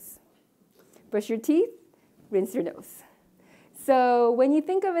your nose. Brush your teeth, rinse your nose. So when you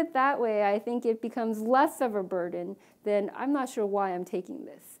think of it that way, I think it becomes less of a burden than, I'm not sure why I'm taking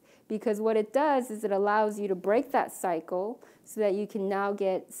this. Because what it does is it allows you to break that cycle so that you can now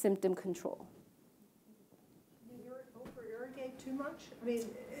get symptom control. Do you over-irrigate too much? I mean,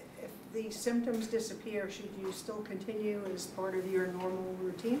 if the symptoms disappear, should you still continue as part of your normal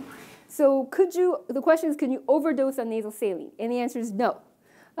routine? So the question is, can you overdose on nasal saline? And the answer is no.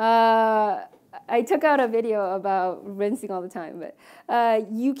 I took out a video about rinsing all the time,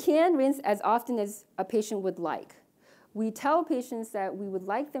 but you can rinse as often as a patient would like. We tell patients that we would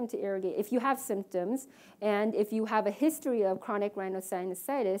like them to irrigate if you have symptoms and if you have a history of chronic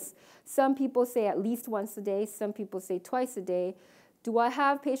rhinosinusitis. Some people say at least once a day, some people say twice a day. Do I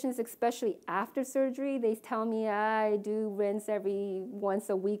have patients, especially after surgery, they tell me I do rinse every once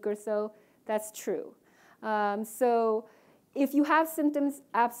a week or so? That's true. So if you have symptoms,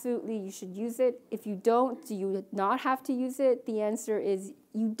 absolutely you should use it. If you don't, do you not have to use it? The answer is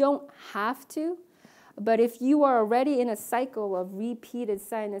you don't have to. But if you are already in a cycle of repeated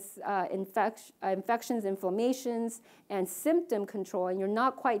sinus infections, inflammations, and symptom control, and you're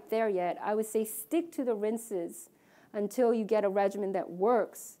not quite there yet, I would say stick to the rinses until you get a regimen that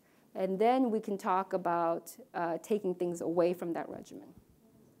works, and then we can talk about taking things away from that regimen.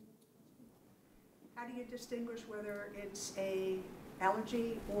 How do you distinguish whether it's an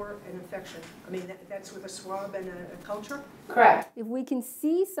allergy or an infection? I mean, that's with a swab and a culture? Correct. If we can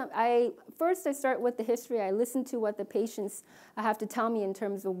see first I start with the history. I listen to what the patients have to tell me in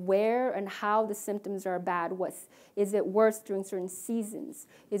terms of where and how the symptoms are bad. Is it worse during certain seasons?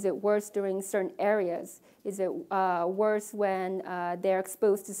 Is it worse during certain areas? Is it worse when they're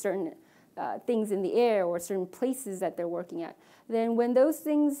exposed to certain things in the air or certain places that they're working at? Then when those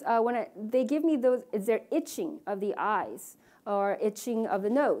things, they give me those, is there itching of the eyes or itching of the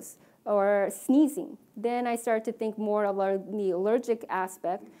nose or sneezing? Then I start to think more about the allergic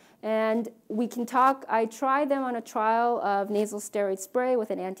aspect. And we can talk, I try them on a trial of nasal steroid spray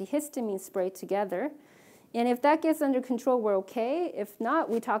with an antihistamine spray together. And if that gets under control, we're okay. If not,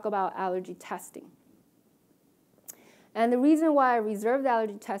 we talk about allergy testing. And the reason why I reserved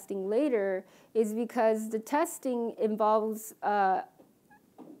allergy testing later is because the testing involves a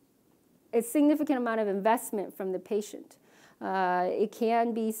significant amount of investment from the patient. It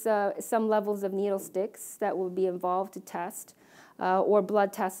can be some levels of needle sticks that will be involved to test, or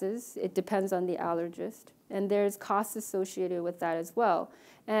blood tests. It depends on the allergist. And there's costs associated with that as well.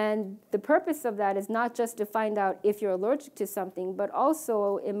 And the purpose of that is not just to find out if you're allergic to something, but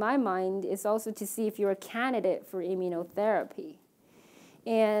also, in my mind, is also to see if you're a candidate for immunotherapy.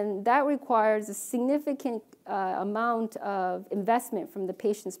 And that requires a significant amount of investment from the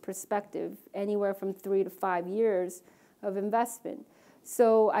patient's perspective, anywhere from 3 to 5 years of investment.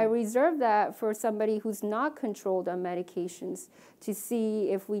 So I reserve that for somebody who's not controlled on medications to see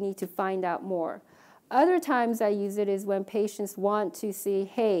if we need to find out more. Other times I use it is when patients want to say,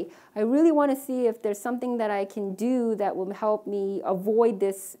 hey, I really want to see if there's something that I can do that will help me avoid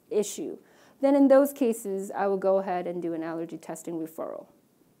this issue. Then in those cases, I will go ahead and do an allergy testing referral.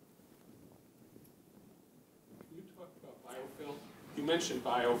 You talked about biofilm. You mentioned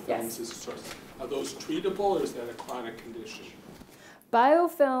biofilms Yes. as a source. Are those treatable or is that a chronic condition?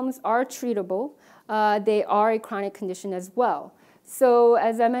 Biofilms are treatable. they are a chronic condition as well. So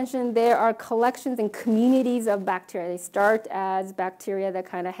as I mentioned, there are collections and communities of bacteria. They start as bacteria that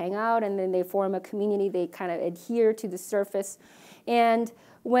kind of hang out, and then they form a community. They kind of adhere to the surface. And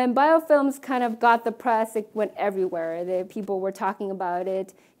when biofilms kind of got the press, it went everywhere. People were talking about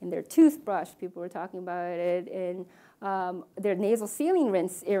it in their toothbrush. People were talking about it in their nasal saline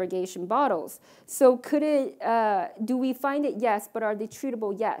rinse irrigation bottles. So do we find it? Yes, but are they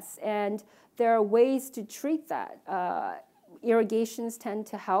treatable? Yes. And there are ways to treat that. Irrigations tend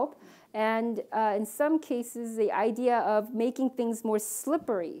to help. And in some cases, the idea of making things more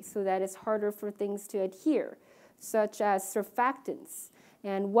slippery so that it's harder for things to adhere, such as surfactants.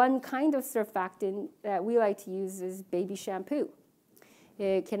 And one kind of surfactant that we like to use is baby shampoo.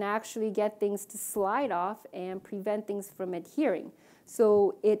 It can actually get things to slide off and prevent things from adhering.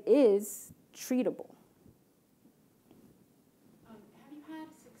 So it is treatable. Have you had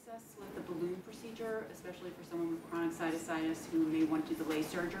success with the balloon procedure, especially for someone with chronic sinusitis who may want to delay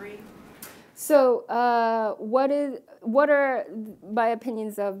surgery? So what are my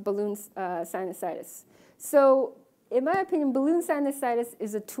opinions of balloon sinusitis? So in my opinion, balloon sinusitis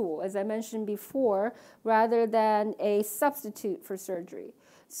is a tool, as I mentioned before, rather than a substitute for surgery.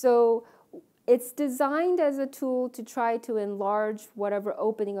 So it's designed as a tool to try to enlarge whatever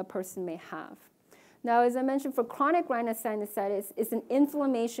opening a person may have. Now, as I mentioned, for chronic rhinosinusitis, it's an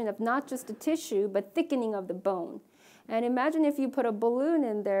inflammation of not just the tissue, but thickening of the bone. And imagine if you put a balloon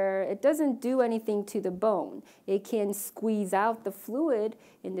in there, it doesn't do anything to the bone. It can squeeze out the fluid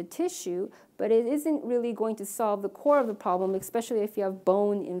in the tissue, but it isn't really going to solve the core of the problem, especially if you have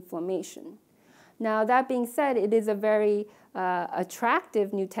bone inflammation. Now, that being said, it is a very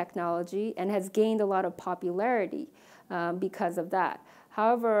attractive new technology and has gained a lot of popularity because of that.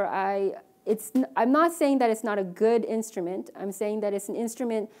 However, I'm not saying that it's not a good instrument. I'm saying that it's an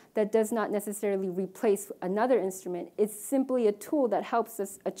instrument that does not necessarily replace another instrument. It's simply a tool that helps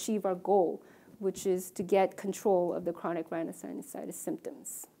us achieve our goal, which is to get control of the chronic rhinosinusitis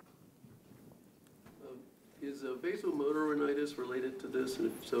symptoms. Is vasomotor rhinitis related to this? And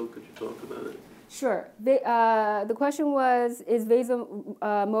if so, could you talk about it? Sure. The question was, is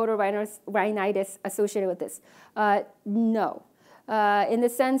vasomotor rhinitis associated with this? No. In the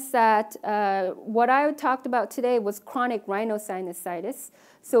sense that what I talked about today was chronic rhinosinusitis.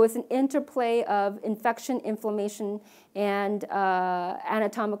 So it's an interplay of infection, inflammation, and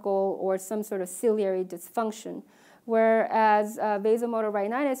anatomical or some sort of ciliary dysfunction. Whereas vasomotor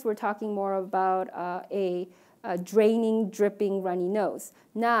rhinitis, we're talking more about a draining, dripping, runny nose.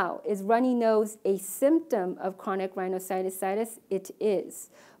 Now, is runny nose a symptom of chronic rhinosinusitis? It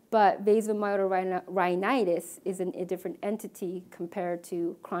is. But vasomotor rhinitis is a different entity compared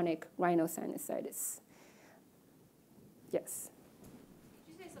to chronic rhinosinusitis. Yes?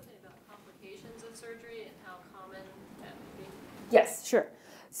 Could you say something about complications of surgery and how common that would be? Yes, sure.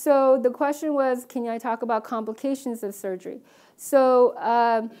 So the question was, can I talk about complications of surgery? So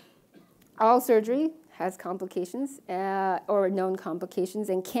all surgery has complications or known complications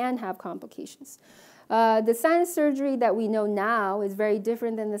and can have complications. The sinus surgery that we know now is very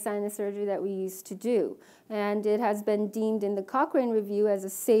different than the sinus surgery that we used to do. And it has been deemed in the Cochrane Review as a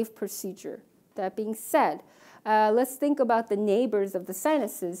safe procedure. That being said, let's think about the neighbors of the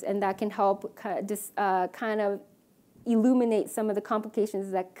sinuses, and that can help kind of illuminate some of the complications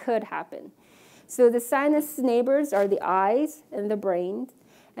that could happen. So the sinus neighbors are the eyes and the brain,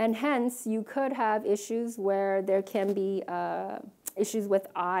 and hence you could have issues where there can be issues with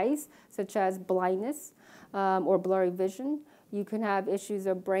eyes, such as blindness or blurry vision. You can have issues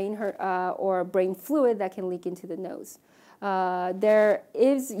of brain hurt or brain fluid that can leak into the nose.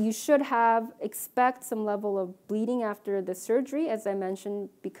 You should expect some level of bleeding after the surgery, as I mentioned,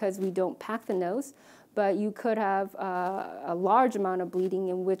 because we don't pack the nose. But you could have a large amount of bleeding,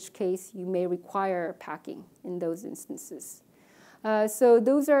 in which case you may require packing in those instances. So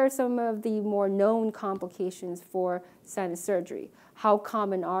those are some of the more known complications for sinus surgery. How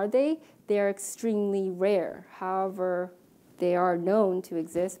common are they? They're extremely rare. However, they are known to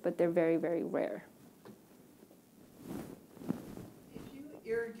exist, but they're very, very rare. If you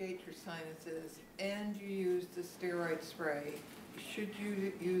irrigate your sinuses and you use the steroid spray, should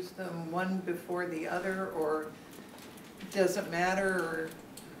you use them one before the other, or does it matter?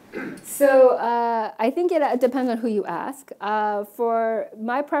 So I think it depends on who you ask. For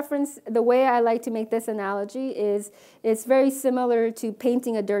my preference, the way I like to make this analogy is it's very similar to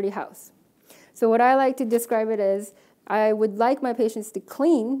painting a dirty house. So what I like to describe it as, I would like my patients to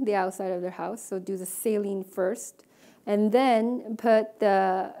clean the outside of their house, so do the saline first, and then put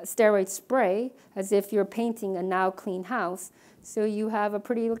the steroid spray as if you're painting a now clean house, so you have a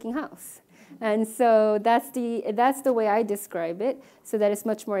pretty looking house. And so that's the way I describe it, so that it's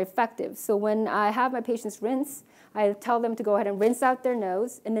much more effective. So when I have my patients rinse, I tell them to go ahead and rinse out their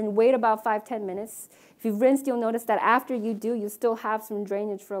nose and then wait about 5-10 minutes. If you've rinsed, you'll notice that after you do, you still have some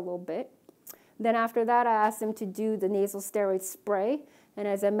drainage for a little bit. Then after that, I ask them to do the nasal steroid spray. And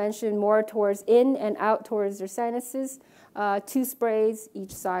as I mentioned, more towards in and out towards their sinuses. 2 sprays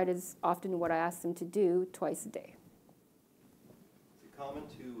each side is often what I ask them to do twice a day. Is it common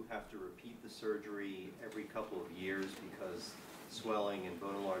to have to repeat the surgery every couple of years because swelling and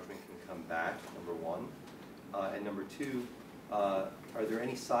bone enlargement can come back, number one? And number two, are there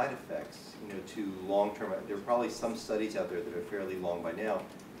any side effects, to long-term? There are probably some studies out there that are fairly long by now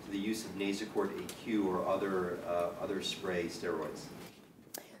to the use of Nasacort AQ or other spray steroids.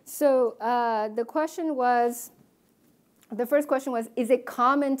 So the first question was, is it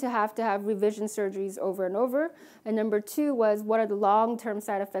common to have revision surgeries over and over? And number 2 was, what are the long-term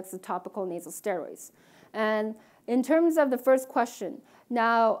side effects of topical nasal steroids? And in terms of the first question,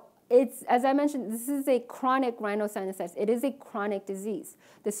 now, as I mentioned, this is a chronic rhinosinusitis. It is a chronic disease.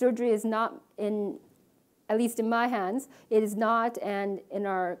 The surgery is not, at least in my hands, it is not, and in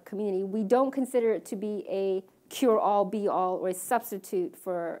our community, we don't consider it to be a cure-all, be-all, or a substitute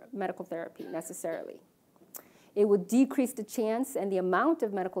for medical therapy necessarily. It would decrease the chance and the amount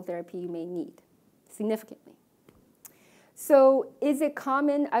of medical therapy you may need significantly. So is it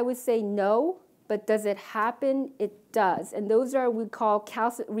common? I would say no, but does it happen? It does. And those are what we call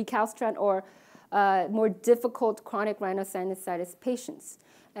recalcitrant or more difficult chronic rhinosinusitis patients.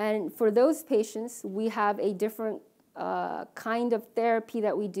 And for those patients, we have a different kind of therapy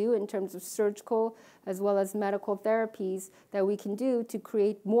that we do in terms of surgical as well as medical therapies that we can do to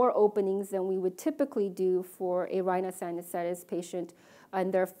create more openings than we would typically do for a rhinosinusitis patient on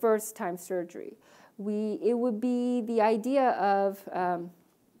their first time surgery. It would be the idea of,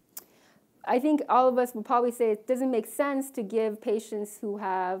 I think all of us would probably say it doesn't make sense to give patients who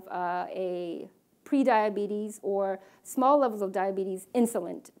have a prediabetes or small levels of diabetes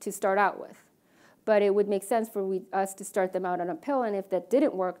insulin to start out with. But it would make sense for us to start them out on a pill, and if that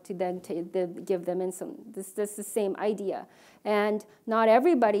didn't work, to then give them insulin. This is the same idea. And not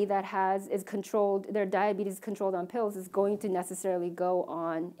everybody that is controlled, their diabetes controlled on pills is going to necessarily go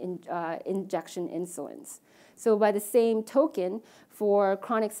on injection insulins. So by the same token, for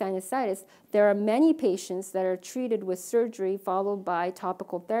chronic sinusitis, there are many patients that are treated with surgery followed by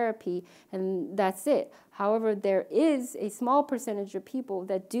topical therapy, and that's it. However, there is a small percentage of people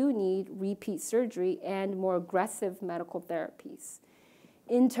that do need repeat surgery and more aggressive medical therapies.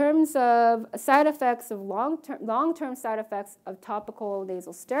 In terms of side effects of long-term side effects of topical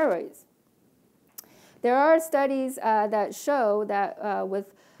nasal steroids, there are studies that show that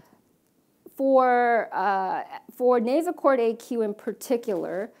for Nasacort AQ in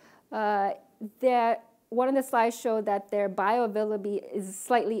particular, that one of the slides showed that their bioavailability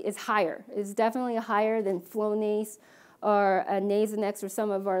is higher. It's definitely higher than Flonase or Nasonex or some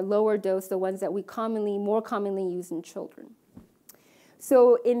of our lower dose, the ones that we more commonly use in children.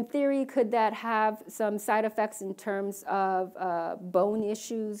 So in theory, could that have some side effects in terms of bone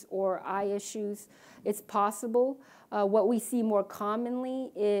issues or eye issues? It's possible. What we see more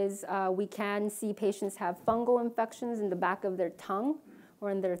commonly is we can see patients have fungal infections in the back of their tongue or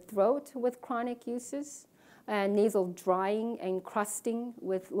in their throat with chronic uses, and nasal drying and crusting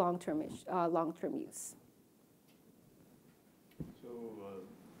with long-term use. So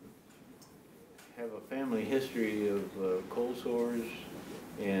have a family history of cold sores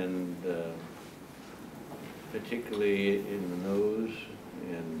and particularly in the nose,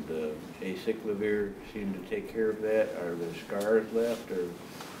 and acyclovir seemed to take care of that. Are there scars left, or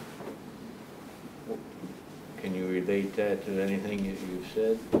can you relate that to anything that you've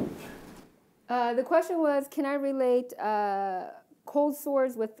said? The question was, can I relate cold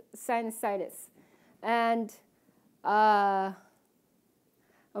sores with sinusitis? And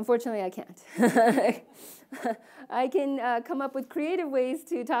unfortunately, I can't. I can come up with creative ways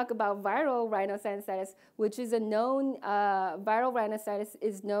to talk about viral rhinosinusitis, which is a known, viral rhinosinusitis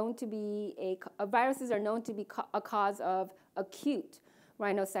is known to be viruses are known to be a cause of acute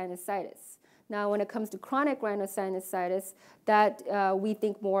rhinosinusitis. Now, when it comes to chronic rhinosinusitis, that we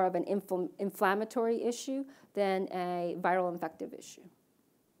think more of an inflammatory issue than a viral infective issue.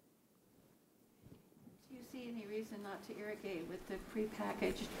 Do you see any reason not to irrigate with the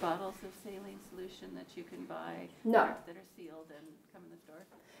prepackaged bottles of saline solution that you can buy No. that are sealed and come in the store?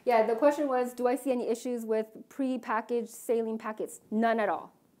 Yeah, the question was, do I see any issues with prepackaged saline packets? None at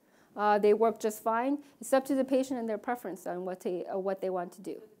all. They work just fine. It's up to the patient and their preference on what they want to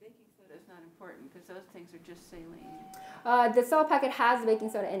do. So the baking soda is not important. important because those things are just saline. The salt packet has baking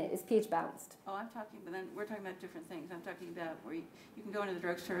soda in it. It's pH balanced. Oh, but then we're talking about different things. I'm talking about where you can go into the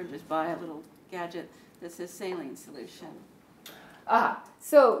drugstore and just buy a little gadget that says saline solution.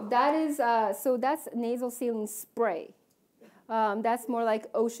 So that's nasal saline spray. That's more like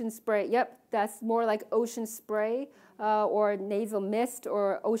ocean spray. Yep, that's more like ocean spray or nasal mist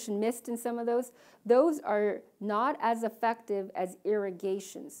or ocean mist in some of those. Those are not as effective as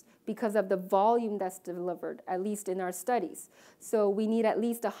irrigations because of the volume that's delivered, at least in our studies. So we need at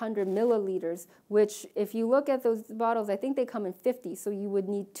least 100 milliliters, which if you look at those bottles, I think they come in 50, so you would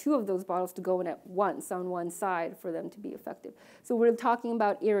need 2 of those bottles to go in at once on one side for them to be effective. So we're talking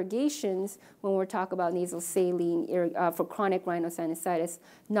about irrigations when we're talking about nasal saline for chronic rhinosinusitis,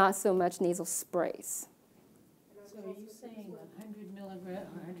 not so much nasal sprays. So are you saying 100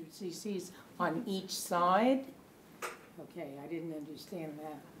 milligrams, 100 cc's on each side? Okay, I didn't understand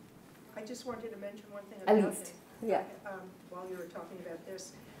that. I just wanted to mention one thing At about least, it. yeah. While you were talking about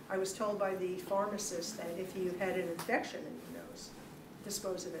this, I was told by the pharmacist that if you had an infection in your nose,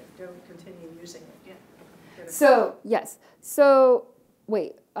 dispose of it. Don't continue using it. Yeah. So, yes. So,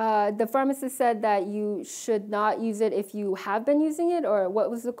 wait. The pharmacist said that you should not use it if you have been using it, or what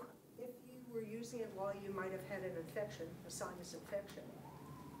was the... If you were using it while you might have had an infection, a sinus infection,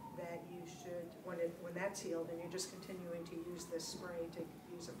 that you should, when that's healed, and you're just continuing to use this spray, to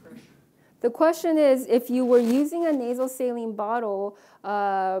use a fresh... The question is, if you were using a nasal saline bottle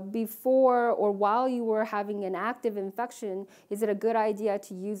before or while you were having an active infection, is it a good idea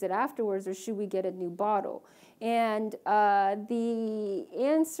to use it afterwards, or should we get a new bottle? And the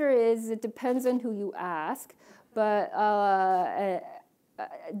answer is it depends on who you ask, but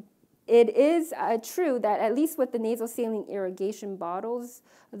it is true that at least with the nasal saline irrigation bottles,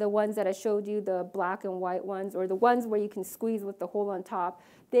 the ones that I showed you, the black and white ones, or the ones where you can squeeze with the hole on top,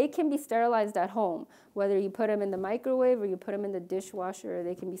 they can be sterilized at home. Whether you put them in the microwave or you put them in the dishwasher,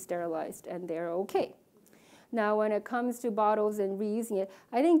 they can be sterilized and they're okay. Now, when it comes to bottles and reusing it,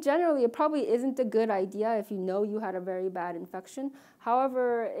 I think generally it probably isn't a good idea if you know you had a very bad infection.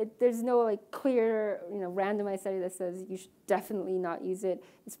 However, there's no like clear, randomized study that says you should definitely not use it.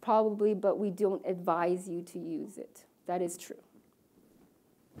 It's probably, but we don't advise you to use it. That is true.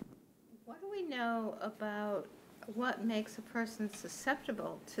 What do we know about what makes a person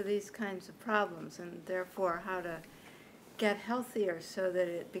susceptible to these kinds of problems, and therefore how to get healthier so that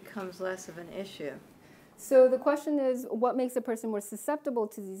it becomes less of an issue? So the question is, what makes a person more susceptible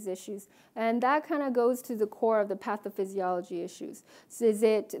to these issues? And that kind of goes to the core of the pathophysiology issues. So is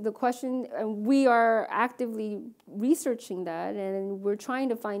it the question, and we are actively researching that, and we're trying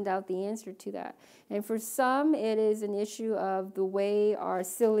to find out the answer to that. And for some, it is an issue of the way our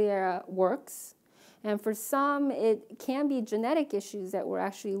cilia works. And for some, it can be genetic issues that we're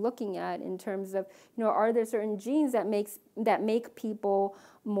actually looking at in terms of, are there certain genes that make people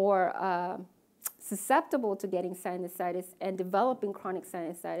more susceptible to getting sinusitis and developing chronic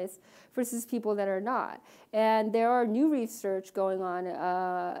sinusitis versus people that are not. And there are new research going on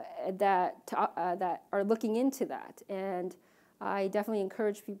that are looking into that. And I definitely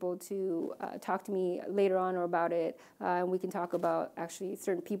encourage people to talk to me later on or about it, and we can talk about actually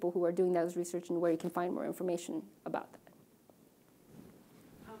certain people who are doing those research and where you can find more information about that.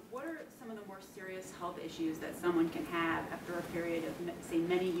 What are some of the more serious health issues that someone can have after a period of, say,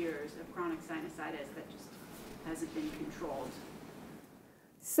 many years of chronic sinusitis that just hasn't been controlled?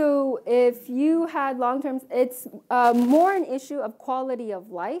 So if you had long-term, it's more an issue of quality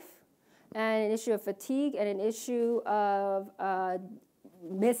of life, and an issue of fatigue, and an issue of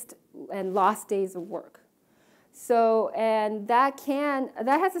missed and lost days of work. So, and that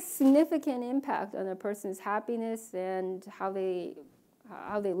has a significant impact on a person's happiness and how they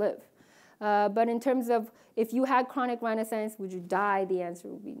live. But in terms of if you had chronic rhinosinusitis, would you die? The answer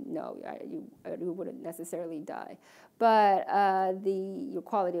would be no, you wouldn't necessarily die. But your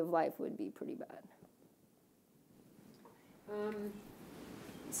quality of life would be pretty bad.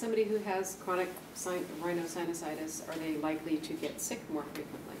 Somebody who has chronic rhinosinusitis, are they likely to get sick more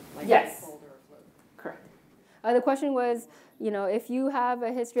frequently, like yes. a cold or a flu? Correct. The question was, if you have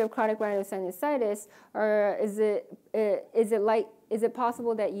a history of chronic rhinosinusitis, or is it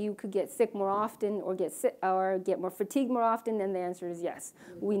possible that you could get sick more often or get more fatigue more often? And the answer is yes.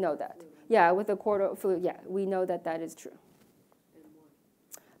 We know that. Yeah, with a cold flu, yeah, we know that is true.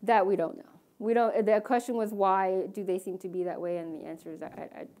 That we don't know. The question was why do they seem to be that way, and the answer is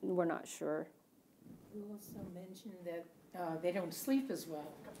we're not sure. You also mentioned that they don't sleep as well.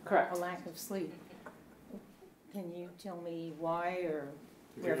 Correct. A lack of sleep. Can you tell me why or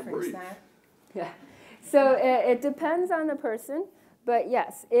reference that? Yeah. So it depends on the person. But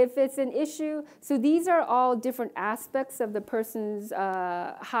yes, if it's an issue, so these are all different aspects of the person's,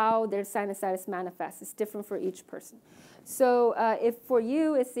 how their sinusitis manifests. It's different for each person. So if for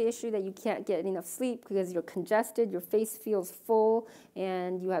you it's the issue that you can't get enough sleep because you're congested, your face feels full,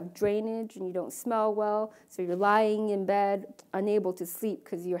 and you have drainage and you don't smell well, so you're lying in bed unable to sleep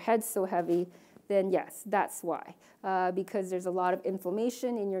because your head's so heavy, then yes, that's why. Because there's a lot of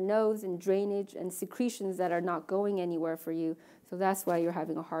inflammation in your nose and drainage and secretions that are not going anywhere for you. So that's why you're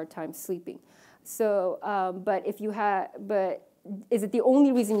having a hard time sleeping. So, but is it the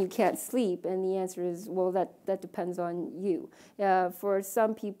only reason you can't sleep? And the answer is, well, that depends on you. For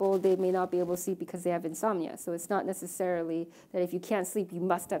some people, they may not be able to sleep because they have insomnia. So it's not necessarily that if you can't sleep, you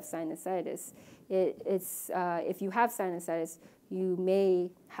must have sinusitis. If you have sinusitis, you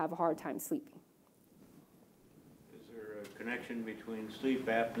may have a hard time sleeping. Is there a connection between sleep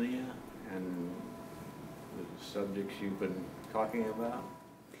apnea and the subjects you've been talking about?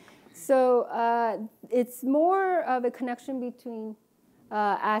 So it's more of a connection between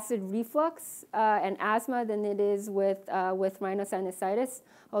acid reflux and asthma than it is with rhinosinusitis,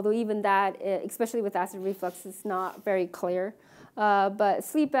 although even that, especially with acid reflux, is not very clear. But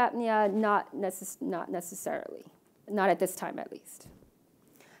sleep apnea, not necessarily, not at this time at least.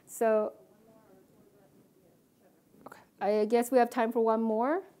 So okay, I guess we have time for one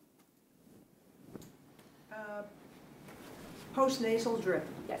more. Postnasal drip.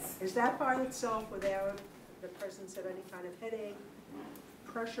 Yes. Is that by itself, without the presence of any kind of headache,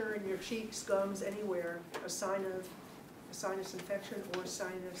 pressure in your cheeks, gums, anywhere, a sign of a sinus infection or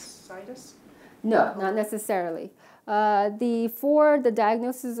sinusitis? No, not necessarily. For the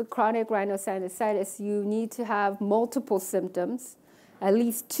diagnosis of chronic rhinosinusitis, you need to have multiple symptoms, at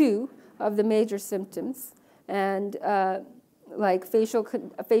least 2 of the major symptoms, and like facial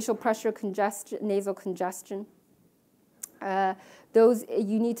pressure congestion, nasal congestion. Those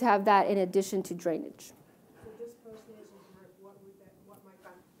you need to have that in addition to drainage. So this postnasal drip, what might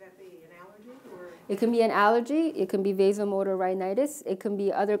that be? An allergy, or? It can be an allergy. It can be vasomotor rhinitis. It can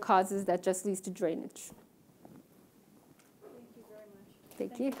be other causes that just leads to drainage. Thank you very much.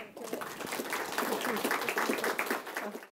 Thank you.